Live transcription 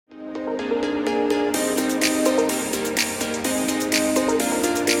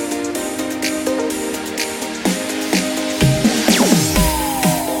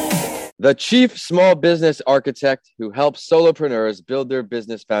The chief small business architect who helps solopreneurs build their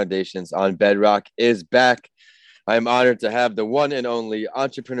business foundations on Bedrock is back. I am honored to have the one and only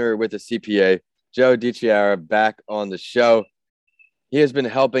entrepreneur with a CPA, Joe DiChiara, back on the show. He has been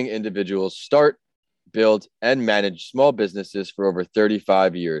helping individuals start, build, and manage small businesses for over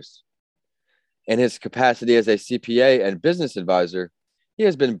 35 years. In his capacity as a CPA and business advisor, he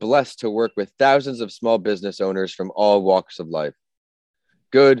has been blessed to work with thousands of small business owners from all walks of life.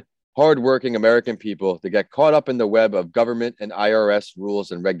 Good, hardworking American people that get caught up in the web of government and IRS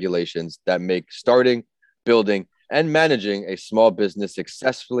rules and regulations that make starting, building, and managing a small business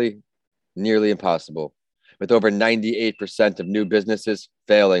successfully nearly impossible, with over 98% of new businesses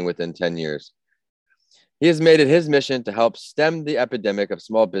failing within 10 years. He has made it his mission to help stem the epidemic of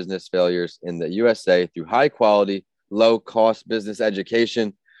small business failures in the USA through high-quality, low-cost business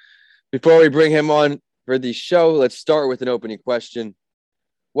education. Before we bring him on for the show, let's start with an opening question.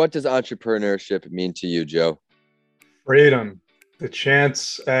 What does entrepreneurship mean to you, Joe? Freedom, the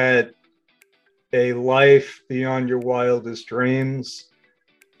chance at a life beyond your wildest dreams.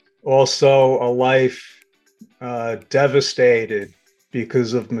 Also, a life devastated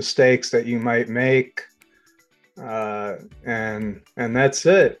because of mistakes that you might make. And that's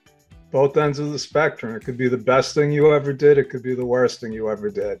it. Both ends of the spectrum. It could be the best thing you ever did. It could be the worst thing you ever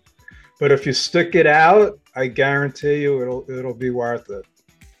did. But if you stick it out, I guarantee you it'll be worth it.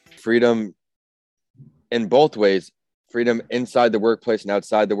 Freedom in both ways. Freedom inside the workplace and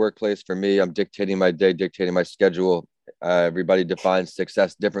outside the workplace. For me, I'm dictating my day, dictating my schedule. Everybody defines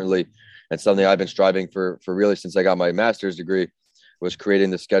success differently. And something I've been striving for really since I got my master's degree was creating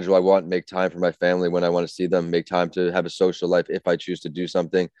the schedule I want, make time for my family when I want to see them, make time to have a social life if I choose to do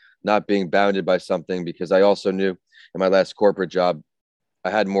something, not being bounded by something, because I also knew in my last corporate job, I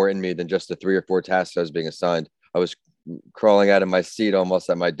had more in me than just the 3 or 4 tasks I was being assigned. I was crawling out of my seat almost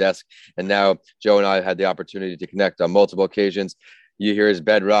at my desk. And now Joe and I had the opportunity to connect on multiple occasions. You hear his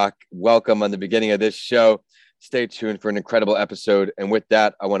Bedrock. Welcome on the beginning of this show. Stay tuned for an incredible episode. And with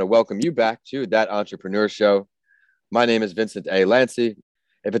that, I want to welcome you back to That Entrepreneur Show. My name is Vincent A. Lancy.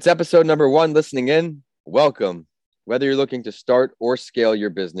 If it's episode number 1 listening in, welcome. Whether you're looking to start or scale your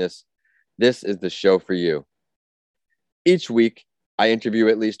business, this is the show for you. Each week, I interview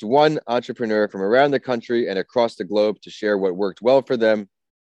at least one entrepreneur from around the country and across the globe to share what worked well for them,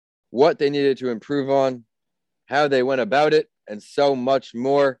 what they needed to improve on, how they went about it, and so much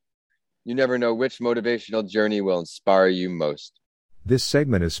more. You never know which motivational journey will inspire you most. This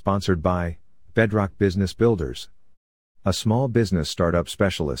segment is sponsored by Bedrock Business Builders, a small business startup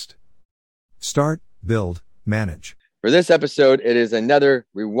specialist. Start, build, manage. For this episode, it is another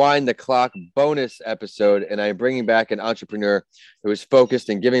Rewind the Clock bonus episode, and I'm bringing back an entrepreneur who is focused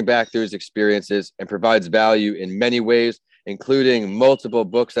in giving back through his experiences and provides value in many ways, including multiple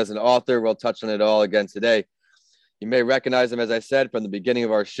books as an author. We'll touch on it all again today. You may recognize him, as I said, from the beginning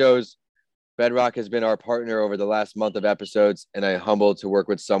of our shows. Bedrock has been our partner over the last month of episodes, and I'm humbled to work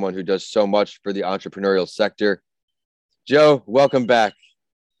with someone who does so much for the entrepreneurial sector. Joe, welcome back.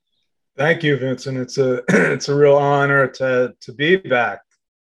 Thank you, Vincent. It's a real honor to be back.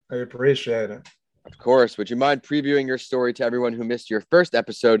 I appreciate it. Of course. Would you mind previewing your story to everyone who missed your first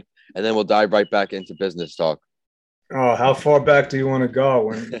episode, and then we'll dive right back into business talk? Oh, how far back do you want to go?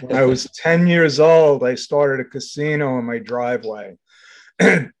 When I was 10 years old, I started a casino in my driveway.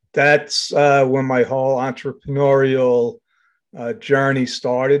 That's when my whole entrepreneurial journey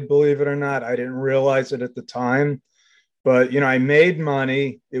started, believe it or not. I didn't realize it at the time. But, I made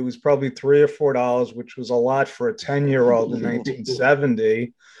money. It was probably $3 or $4, which was a lot for a 10-year-old in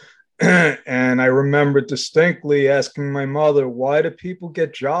 1970. And I remember distinctly asking my mother, why do people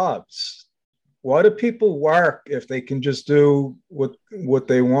get jobs? Why do people work if they can just do what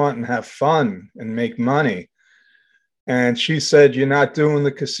they want and have fun and make money? And she said, you're not doing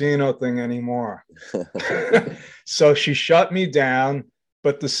the casino thing anymore. So she shut me down,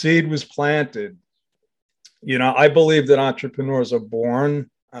 but the seed was planted. I believe that entrepreneurs are born.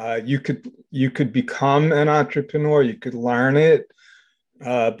 You could become an entrepreneur. You could learn it.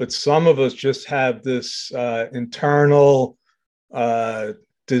 But some of us just have this internal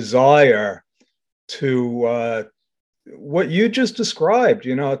desire to what you just described,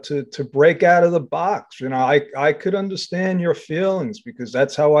 to break out of the box. I could understand your feelings because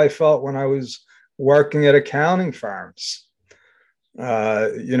that's how I felt when I was working at accounting firms.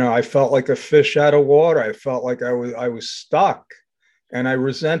 I felt like a fish out of water. I felt like I was stuck, and I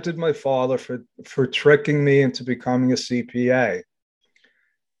resented my father for tricking me into becoming a CPA.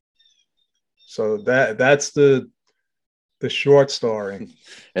 So that's the the short story.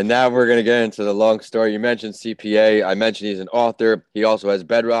 And now we're going to get into the long story. You mentioned CPA. I mentioned he's an author. He also has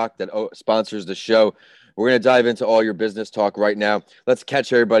Bedrock that sponsors the show. We're going to dive into all your business talk right now. Let's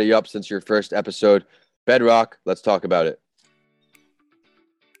catch everybody up since your first episode. Bedrock, let's talk about it.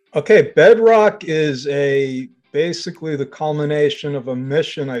 Okay, Bedrock is basically the culmination of a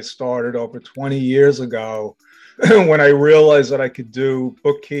mission I started over 20 years ago when I realized that I could do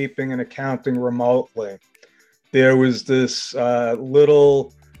bookkeeping and accounting remotely. There was this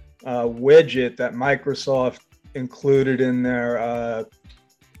little widget that Microsoft included in their,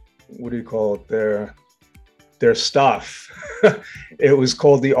 their stuff. It was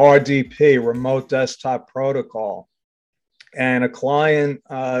called the RDP, Remote Desktop Protocol. And a client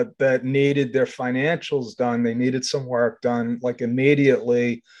that needed their financials done, they needed some work done like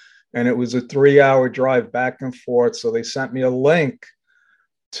immediately. And it was a 3-hour drive back and forth. So they sent me a link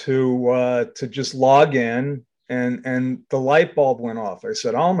to just log in, and the light bulb went off. I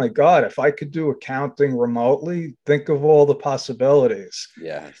said, oh my God, if I could do accounting remotely, think of all the possibilities.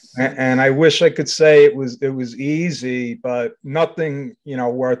 Yes. And I wish I could say it was easy, but nothing,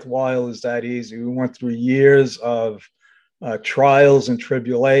 worthwhile is that easy. We went through years of trials and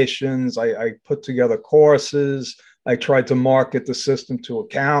tribulations. I put together courses. I tried to market the system to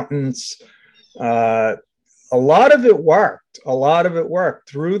accountants. A lot of it worked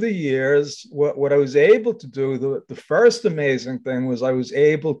through the years. What I was able to do, the first amazing thing was I was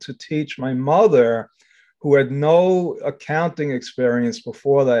able to teach my mother, who had no accounting experience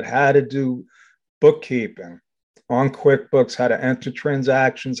before that, how to do bookkeeping on QuickBooks, how to enter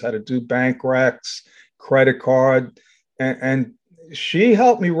transactions, how to do bank recs, credit card. And she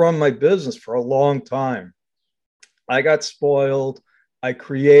helped me run my business for a long time. I got spoiled. I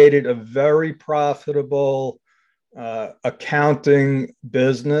created a very profitable accounting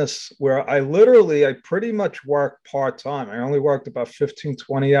business where I pretty much worked part-time. I only worked about 15,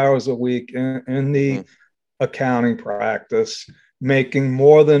 20 hours a week in the accounting practice, making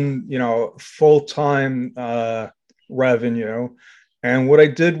more than, full-time revenue. And what I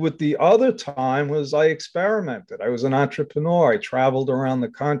did with the other time was I experimented. I was an entrepreneur. I traveled around the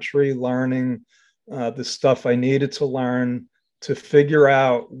country learning the stuff I needed to learn to figure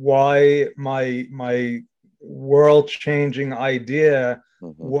out why my world-changing idea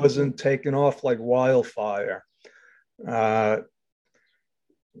wasn't taking off like wildfire.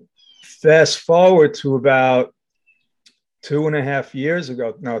 Fast forward to about 3 years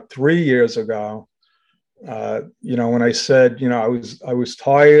ago, when I said, I was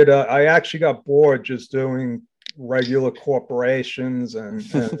tired. I actually got bored just doing regular corporations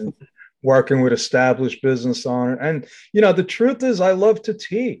and working with established business owners. And, the truth is I love to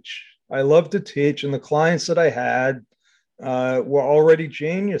teach. And the clients that I had were already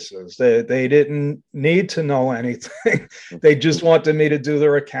geniuses. They didn't need to know anything. They just wanted me to do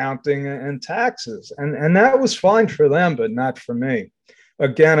their accounting and taxes. And that was fine for them, but not for me.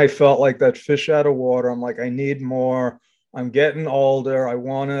 Again, I felt like that fish out of water. I'm like, I need more. I'm getting older. I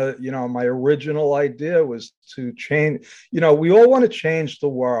want to, my original idea was to change. We all want to change the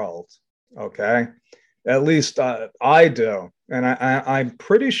world. Okay. At least I do. And I'm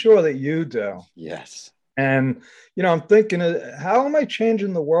pretty sure that you do. Yes. And, I'm thinking, how am I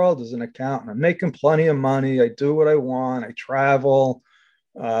changing the world as an accountant? I'm making plenty of money. I do what I want. I travel.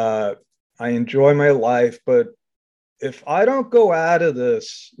 I enjoy my life. But if I don't go out of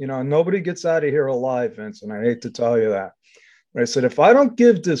this, nobody gets out of here alive, Vincent. I hate to tell you that. But I said, if I don't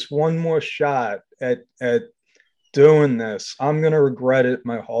give this one more shot at doing this, I'm going to regret it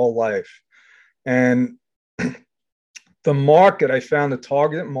my whole life. And the market, I found the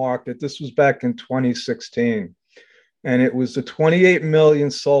target market. This was back in 2016. And it was the 28 million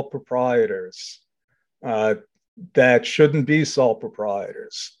sole proprietors that shouldn't be sole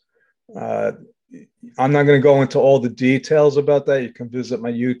proprietors. I'm not going to go into all the details about that. You can visit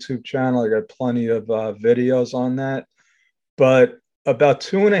my YouTube channel. I got plenty of videos on that. But about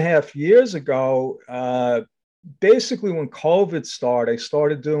 2.5 years ago, basically when COVID started, I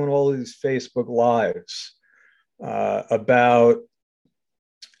started doing all of these Facebook Lives about,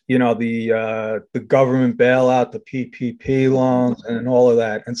 the government bailout, the PPP loans, and all of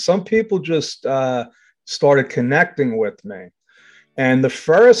that. And some people just started connecting with me. And the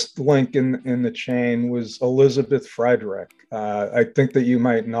first link in the chain was Elizabeth Frederick. I think that you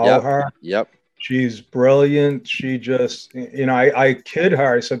might know her. Yep. She's brilliant. She just, I kid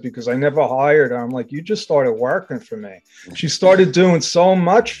her. I said, because I never hired her. I'm like, you just started working for me. She started doing so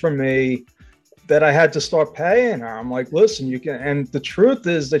much for me that I had to start paying her. I'm like, listen, you can. And the truth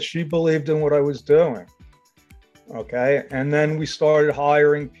is that she believed in what I was doing. Okay. And then we started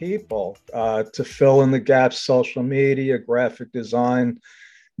hiring people to fill in the gaps, social media, graphic design.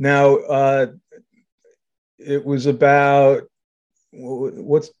 Now, it was about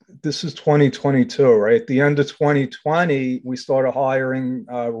this is 2022, right? At the end of 2020, we started hiring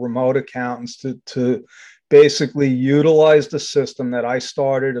remote accountants to basically utilize the system that I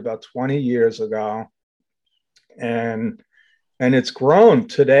started about 20 years ago. And it's grown.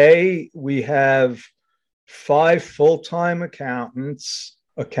 Today, we have 5 full-time accountants,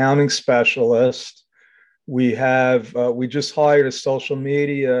 accounting specialists. We just hired a social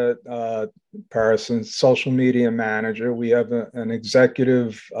media person, social media manager. We have an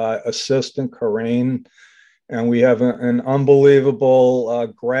executive assistant, Corrine, and we have an unbelievable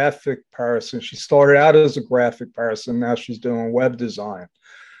graphic person. She started out as a graphic person. Now she's doing web design.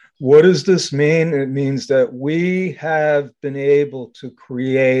 What does this mean? It means that we have been able to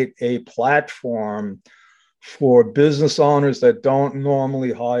create a platform for business owners that don't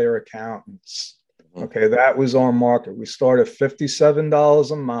normally hire accountants. Okay, that was our market. We started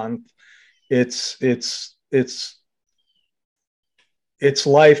 $57 a month. It's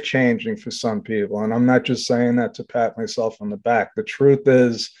life changing for some people, and I'm not just saying that to pat myself on the back. The truth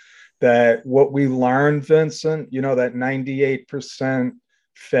is that what we learned, Vincent, that 98%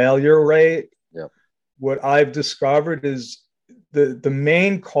 failure rate. Yeah. What I've discovered is the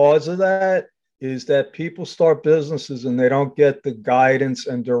main cause of that is that people start businesses and they don't get the guidance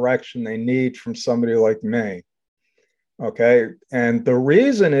and direction they need from somebody like me. Okay. And the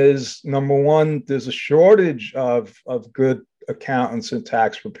reason is, number one, there's a shortage of good accountants and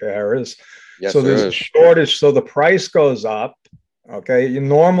tax preparers. Yes, so there's a shortage. So the price goes up. Okay.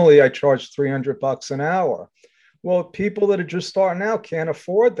 Normally I charge $300 an hour. Well, people that are just starting out can't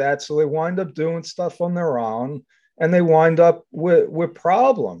afford that. So they wind up doing stuff on their own and they wind up with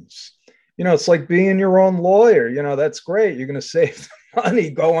problems. It's like being your own lawyer. That's great. You're going to save the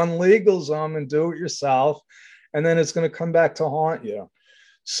money, go on LegalZoom and do it yourself. And then it's going to come back to haunt you.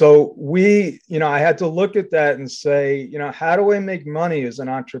 So I had to look at that and say, how do I make money as an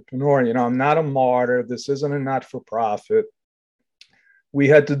entrepreneur? I'm not a martyr. This isn't a not-for-profit. We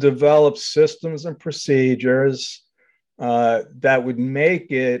had to develop systems and procedures that would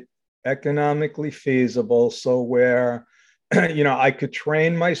make it economically feasible. So where, I could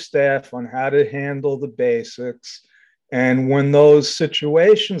train my staff on how to handle the basics. And when those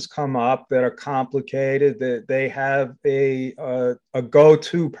situations come up that are complicated, that they have a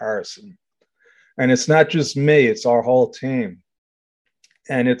go-to person. And it's not just me, it's our whole team.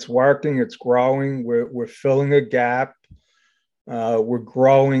 And it's working, it's growing. We're filling a gap. We're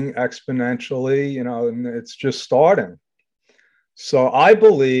growing exponentially, and it's just starting. So I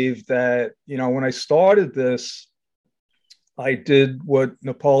believe that, when I started this, I did what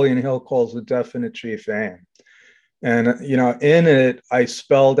Napoleon Hill calls the definite chief aim. And, in it, I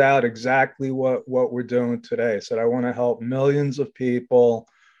spelled out exactly what we're doing today. I said, I want to help millions of people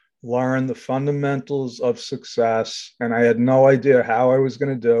learn the fundamentals of success. And I had no idea how I was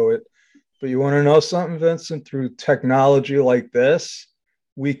going to do it. But you want to know something, Vincent? Through technology like this,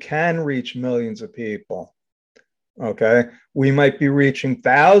 we can reach millions of people. Okay. We might be reaching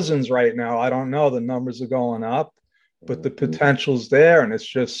thousands right now. I don't know. The numbers are going up, but the potential's there. And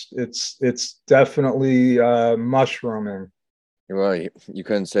it's definitely mushrooming. Well, you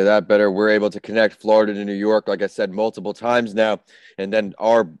couldn't say that better. We're able to connect Florida to New York, like I said, multiple times now. And then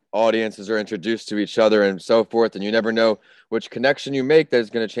our audiences are introduced to each other and so forth. And you never know which connection you make that is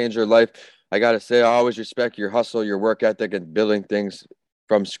going to change your life. I got to say, I always respect your hustle, your work ethic, and building things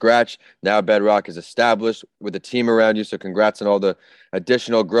from scratch. Now Bedrock is established with a team around you. So congrats on all the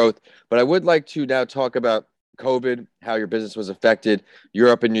additional growth. But I would like to now talk about COVID, how your business was affected. You're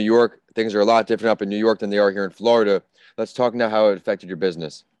up in New York. Things are a lot different up in New York than they are here in Florida. Let's talk now how it affected your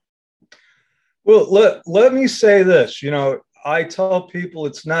business. Well, let me say this. I tell people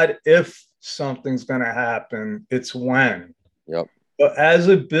it's not if something's going to happen, it's when. Yep. But as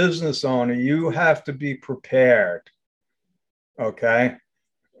a business owner, you have to be prepared. Okay.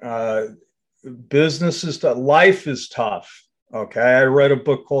 Life is tough. Okay. I read a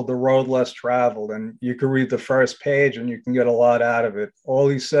book called The Road Less Traveled, and you can read the first page and you can get a lot out of it. All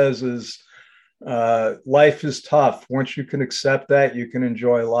he says is, life is tough. Once you can accept that, you can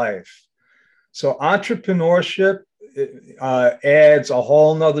enjoy life. So entrepreneurship adds a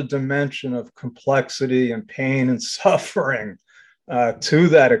whole nother dimension of complexity and pain and suffering to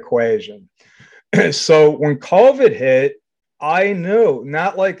that equation. So when COVID hit, I knew,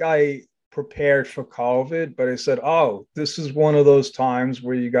 not like I prepared for COVID, but I said, oh, this is one of those times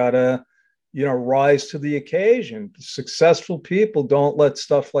where you got to, rise to the occasion. Successful people don't let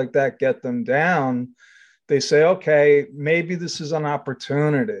stuff like that get them down. they say, okay, maybe this is an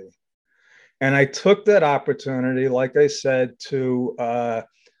opportunity. And I took that opportunity, like I said, to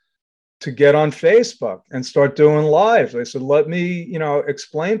get on Facebook and start doing lives. I said, let me,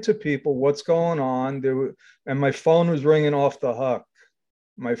 explain to people what's going on. And my phone was ringing off the hook.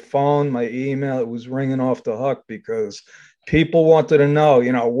 My phone, my email, it was ringing off the hook because people wanted to know,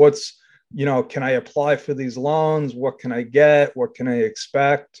 can I apply for these loans? What can I get? What can I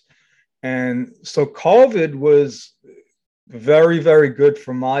expect? And so COVID was very, very good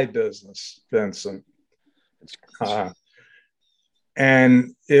for my business, Vincent.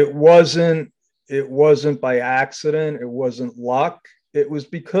 And it wasn't by accident. It wasn't luck. It was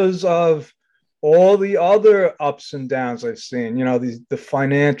because of all the other ups and downs I've seen. The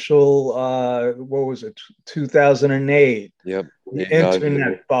financial, what was it, 2008? Yep. The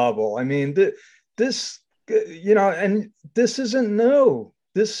internet bubble. I mean, this, and this isn't new.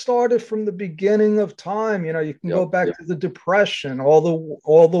 This started from the beginning of time. You can go back to the Depression, all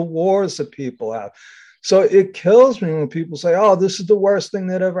the wars that people have. So it kills me when people say, oh, this is the worst thing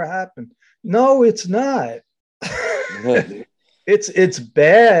that ever happened. No, it's not. It's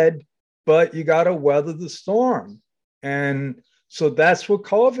bad, but you got to weather the storm. And so that's what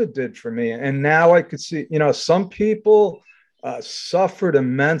COVID did for me. And now I could see, some people suffered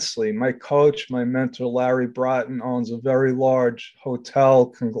immensely. My coach, my mentor, Larry Bratton, owns a very large hotel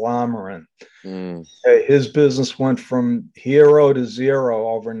conglomerate. His business went from hero to zero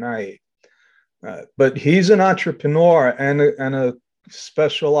overnight. But he's an entrepreneur and a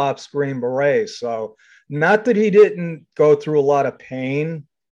special ops Green Beret. So not that he didn't go through a lot of pain,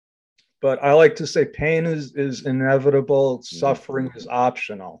 but I like to say pain is inevitable. Suffering is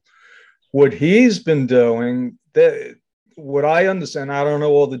optional. What he's been doing, what I understand, I don't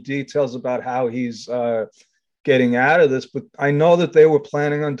know all the details about how he's getting out of this, but I know that they were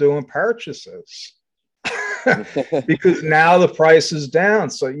planning on doing purchases. Because now the price is down.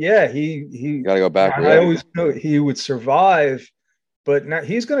 So yeah, he got to go back. I always knew he would survive, but now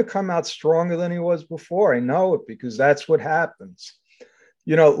he's going to come out stronger than he was before. I know it because that's what happens.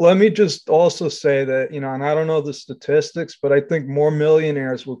 Let me just also say that, and I don't know the statistics, but I think more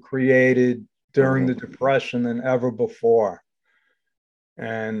millionaires were created during the Depression than ever before.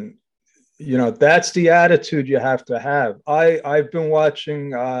 And, that's the attitude you have to have. I've been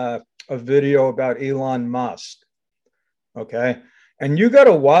watching a video about Elon Musk. Okay. And you got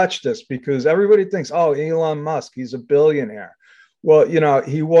to watch this because everybody thinks, oh, Elon Musk, he's a billionaire. Well,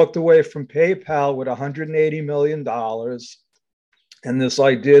 he walked away from PayPal with $180 million and this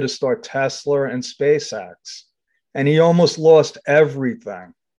idea to start Tesla and SpaceX. And he almost lost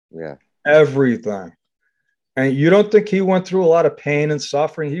everything. Yeah. Everything. And you don't think he went through a lot of pain and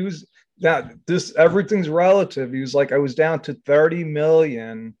suffering? Everything's relative. He was like, I was down to 30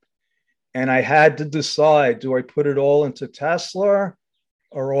 million. And I had to decide, do I put it all into Tesla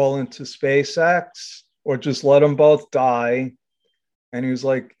or all into SpaceX or just let them both die? And he was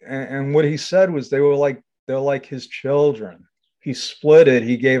like, and what he said was they're like his children. He split it.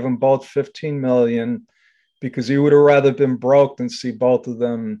 He gave them both 15 million because he would have rather been broke than see both of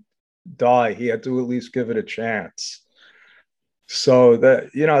them die. He had to at least give it a chance. So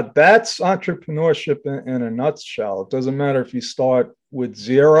that's entrepreneurship in a nutshell. It doesn't matter if you start with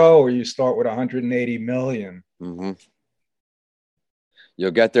zero or you start with 180 million. Mm-hmm.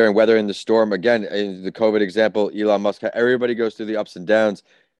 You'll get there and weather in the storm. Again, in the COVID example, Elon Musk, everybody goes through the ups and downs.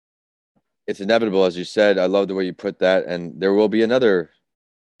 It's inevitable, as you said. I love the way you put that. And there will be another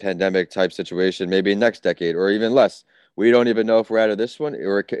pandemic type situation, maybe next decade or even less. We don't even know if we're out of this one,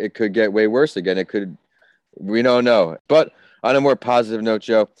 or it could get way worse again. We don't know. But on a more positive note,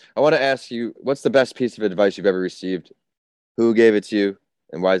 Joe, I want to ask you, what's the best piece of advice you've ever received? Who gave it to you,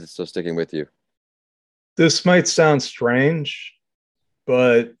 and why is it still sticking with you? This might sound strange,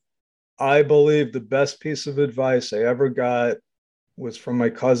 but I believe the best piece of advice I ever got was from my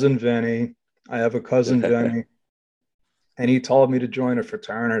cousin Vinny. I have a cousin Vinny, and he told me to join a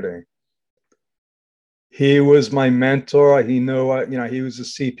fraternity. He was my mentor. He knew, he was a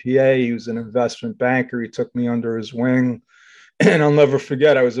CPA. He was an investment banker. He took me under his wing. And I'll never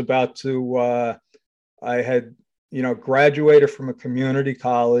forget, I was about to, I had, graduated from a community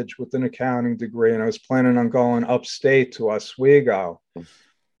college with an accounting degree, and I was planning on going upstate to Oswego.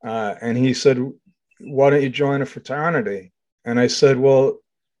 And he said, why don't you join a fraternity? And I said, well,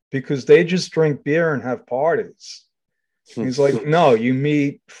 because they just drink beer and have parties. He's like, no, you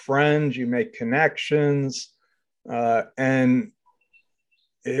meet friends, you make connections. And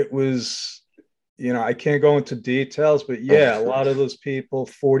it was, I can't go into details, but yeah, a lot of those people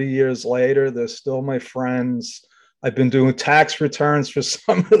 40 years later, they're still my friends. I've been doing tax returns for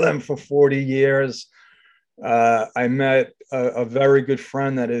some of them for 40 years. I met a very good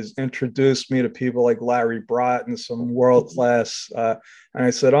friend that has introduced me to people like Larry Bratton, some world class. And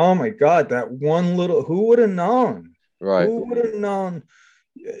I said, "Oh my God, that one little, who would have known? Right. Who would have known,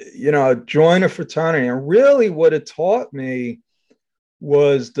 join a fraternity?" And really what it taught me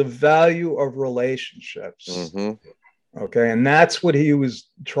was the value of relationships. Mm-hmm. Okay. And that's what he was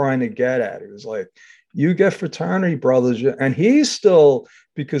trying to get at. He was like, you get fraternity brothers. And he's still,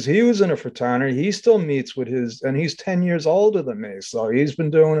 because he was in a fraternity, he still meets with and he's 10 years older than me. So he's been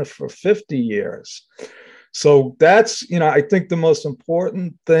doing it for 50 years. So that's, I think the most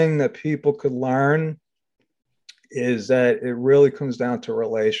important thing that people could learn is that it really comes down to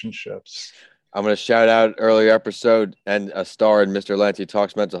relationships. I'm going to shout out earlier episode and a star in Mr. Lanty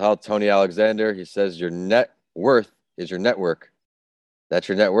Talks Mental Health, Tony Alexander. He says your net worth is your network. That's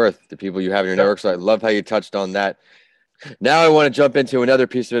your net worth, the people you have in your network. So I love how you touched on that. Now I want to jump into another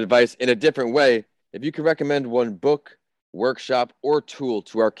piece of advice in a different way. If you could recommend one book, workshop, or tool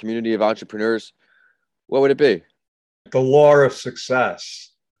to our community of entrepreneurs, what would it be? The Law of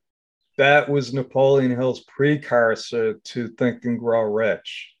Success. That was Napoleon Hill's precursor to Think and Grow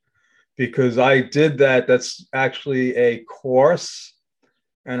Rich, because I did that. That's actually a course.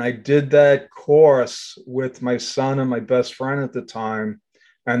 And I did that course with my son and my best friend at the time.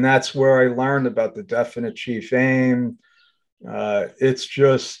 And that's where I learned about the definite chief aim.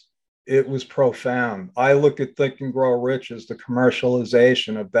 It was profound. I look at Think and Grow Rich as the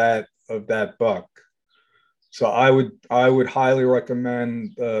commercialization of that book. So I would highly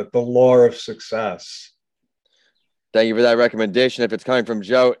recommend The Law of Success. Thank you for that recommendation. If it's coming from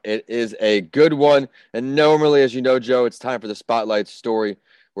Joe, it is a good one. And normally, as you know, Joe, it's time for the Spotlight Story,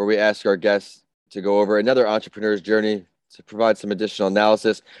 where we ask our guests to go over another entrepreneur's journey to provide some additional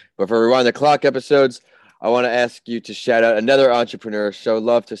analysis. But for Rewind the Clock episodes, I want to ask you to shout out another entrepreneur, show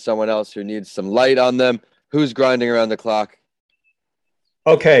love to someone else who needs some light on them. Who's grinding around the clock?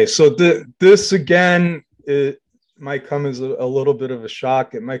 Okay, so this again, it might come as a little bit of a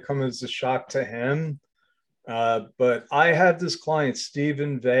shock. It might come as a shock to him. But I have this client,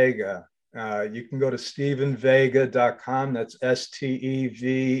 Steven Vega. You can go to stevenvega.com. That's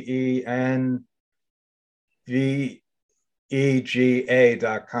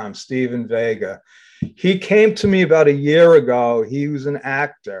StevenVega.com, Steven Vega. He came to me about a year ago. He was an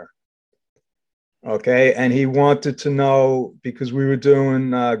actor. Okay. And he wanted to know, because we were doing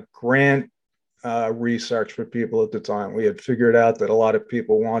grant research for people at the time. We had figured out that a lot of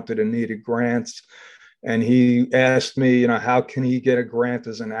people wanted and needed grants. And he asked me, how can he get a grant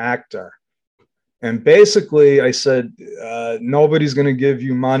as an actor? And basically I said, nobody's going to give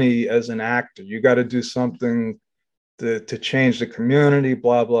you money as an actor. You got to do something to change the community,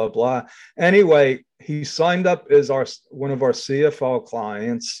 blah, blah, blah. Anyway, he signed up as one of our CFO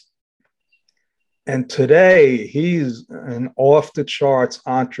clients. And today he's an off the charts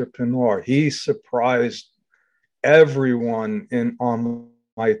entrepreneur. He surprised everyone on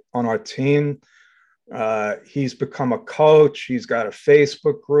our team. He's become a coach. He's got a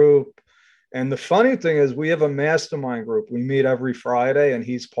Facebook group. And the funny thing is, we have a mastermind group. We meet every Friday, and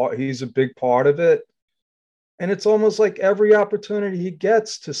he's a big part of it. And it's almost like every opportunity he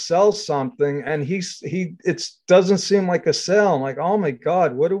gets to sell something, and it doesn't seem like a sale. I'm like, oh my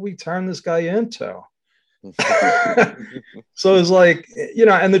God, what do we turn this guy into? So it's like,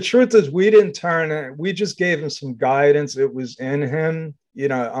 and the truth is, we didn't turn it. We just gave him some guidance. It was in him.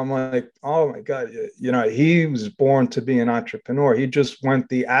 I'm like, oh my God, he was born to be an entrepreneur. He just went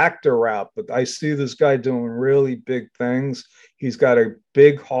the actor route, but I see this guy doing really big things. He's got a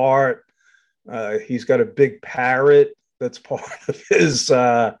big heart. He's got a big parrot that's part of his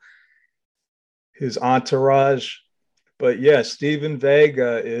entourage. But yeah, Steven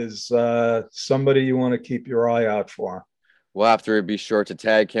Vega is somebody you want to keep your eye out for. We'll have to be sure to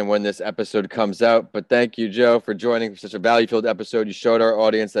tag him when this episode comes out. But thank you, Joe, for joining for such a value-filled episode. You showed our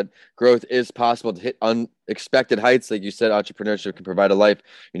audience that growth is possible to hit unexpected heights. Like you said, entrepreneurship can provide a life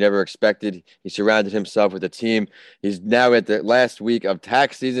you never expected. He surrounded himself with a team. He's now at the last week of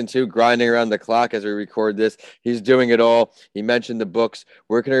tax season 2, grinding around the clock as we record this. He's doing it all. He mentioned the books.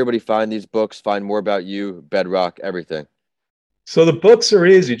 Where can everybody find these books, find more about you, Bedrock, everything? So the books are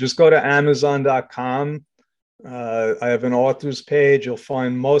easy. Just go to Amazon.com. I have an author's page. You'll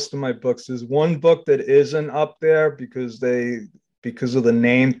find most of my books. There's one book that isn't up there because of the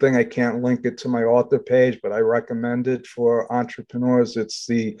name thing. I can't link it to my author page, but I recommend it for entrepreneurs. It's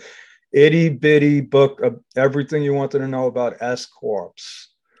the itty bitty book of everything you wanted to know about S Corps.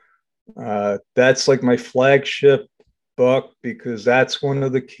 That's like my flagship book, because that's one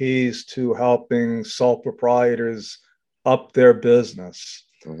of the keys to helping sole proprietors up their business.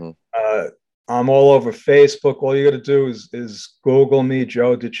 Mm-hmm. I'm all over Facebook. All you got to do is Google me,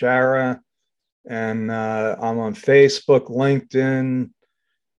 Joe DiChiara, and I'm on Facebook, LinkedIn,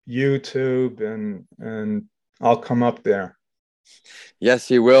 YouTube, and I'll come up there. Yes,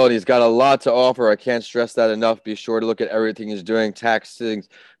 he will. And he's got a lot to offer. I can't stress that enough. Be sure to look at everything he's doing, taxing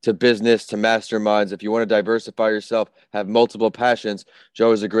to business to masterminds. If you want to diversify yourself, have multiple passions,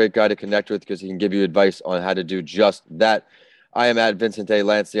 Joe is a great guy to connect with because he can give you advice on how to do just that. I am at Vincent A.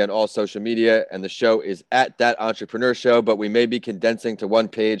 Lancey on all social media, and the show is at That Entrepreneur Show, but we may be condensing to one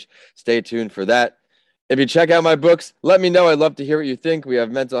page. Stay tuned for that. If you check out my books, let me know. I'd love to hear what you think. We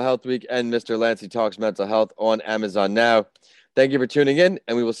have Mental Health Week and Mr. Lancey Talks Mental Health on Amazon now. Thank you for tuning in,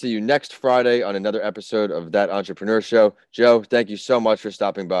 and we will see you next Friday on another episode of That Entrepreneur Show. Joe, thank you so much for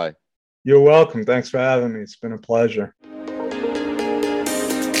stopping by. You're welcome. Thanks for having me. It's been a pleasure.